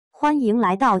欢迎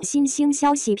来到新星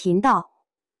消息频道，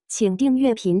请订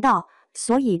阅频道，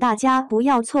所以大家不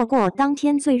要错过当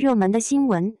天最热门的新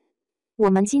闻。我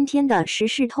们今天的时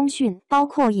事通讯包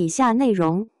括以下内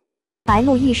容：白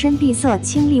鹿一身碧色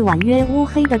清丽婉约乌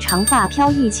黑的长发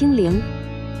飘逸轻灵。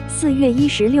4月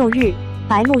16日，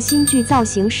白鹿新剧造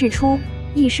型释出，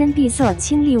一身碧色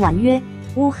清丽婉约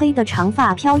乌黑的长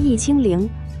发飘逸轻灵，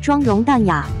妆容淡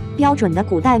雅，标准的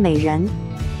古代美人。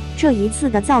这一次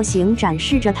的造型展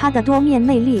示着她的多面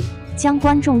魅力，将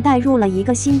观众带入了一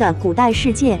个新的古代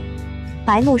世界。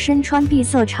白鹿身穿碧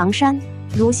色长衫，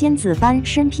如仙子般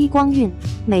身披光晕，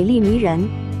美丽迷人，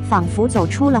仿佛走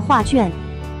出了画卷。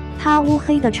她乌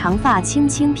黑的长发轻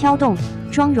轻飘动，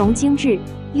妆容精致，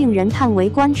令人叹为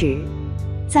观止。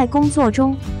在工作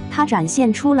中，她展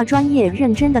现出了专业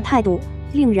认真的态度，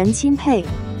令人钦佩。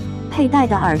佩戴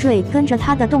的耳坠跟着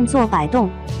她的动作摆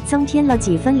动，增添了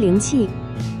几分灵气。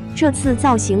这次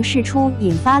造型释出，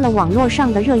引发了网络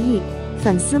上的热议，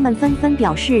粉丝们纷纷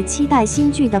表示期待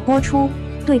新剧的播出，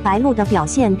对白鹿的表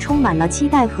现充满了期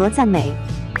待和赞美。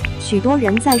许多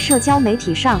人在社交媒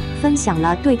体上分享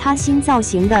了对她新造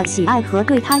型的喜爱和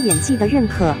对她演技的认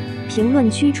可，评论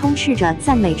区充斥着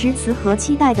赞美之词和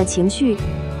期待的情绪。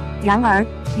然而，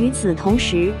与此同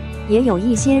时，也有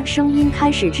一些声音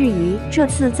开始质疑这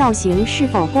次造型是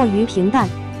否过于平淡，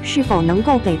是否能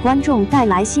够给观众带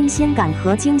来新鲜感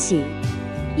和惊喜。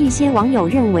一些网友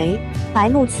认为，白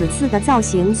鹿此次的造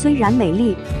型虽然美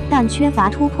丽，但缺乏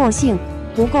突破性，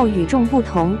不够与众不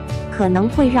同，可能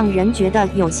会让人觉得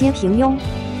有些平庸。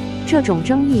这种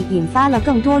争议引发了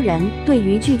更多人对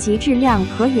于剧集质量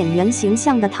和演员形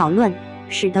象的讨论，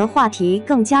使得话题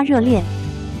更加热烈。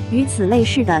与此类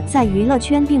似的在娱乐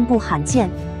圈并不罕见，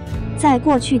在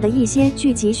过去的一些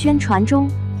剧集宣传中，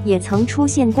也曾出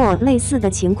现过类似的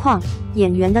情况，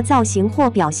演员的造型或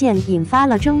表现引发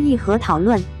了争议和讨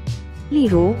论。例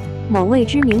如，某位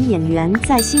知名演员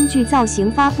在新剧造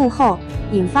型发布后，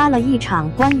引发了一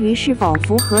场关于是否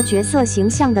符合角色形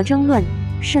象的争论，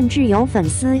甚至有粉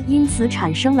丝因此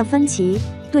产生了分歧，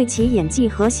对其演技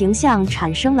和形象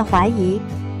产生了怀疑。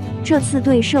这次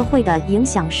对社会的影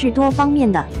响是多方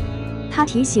面的，它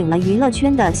提醒了娱乐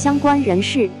圈的相关人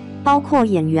士，包括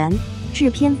演员、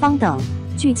制片方等，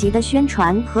剧集的宣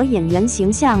传和演员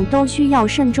形象都需要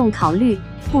慎重考虑，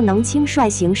不能轻率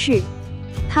行事。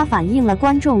它反映了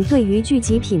观众对于剧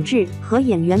集品质和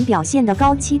演员表现的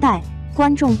高期待，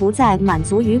观众不再满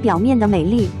足于表面的美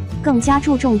丽，更加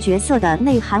注重角色的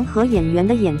内涵和演员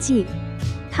的演技。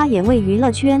它也为娱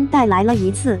乐圈带来了一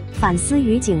次反思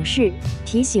与警示，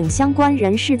提醒相关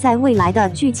人士在未来的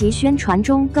剧集宣传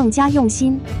中更加用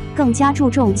心，更加注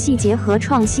重细节和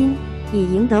创新，以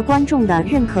赢得观众的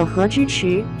认可和支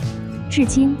持。至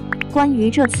今，关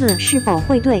于这次是否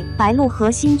会对白鹿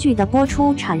和新剧的播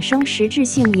出产生实质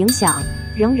性影响，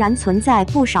仍然存在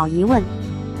不少疑问。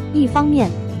一方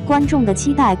面，观众的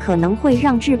期待可能会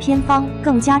让制片方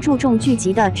更加注重剧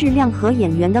集的质量和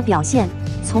演员的表现，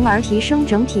从而提升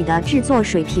整体的制作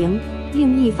水平。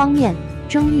另一方面，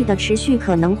争议的持续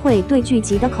可能会对剧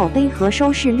集的口碑和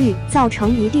收视率造成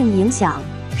一定影响，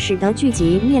使得剧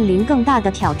集面临更大的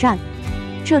挑战。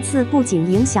这次不仅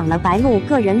影响了白鹿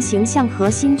个人形象和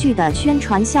新剧的宣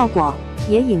传效果，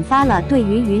也引发了对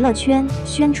于娱乐圈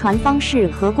宣传方式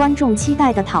和观众期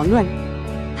待的讨论。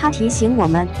它提醒我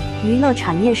们，娱乐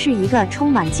产业是一个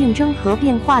充满竞争和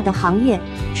变化的行业，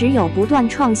只有不断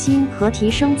创新和提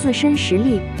升自身实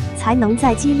力，才能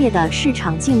在激烈的市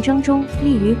场竞争中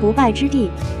立于不败之地。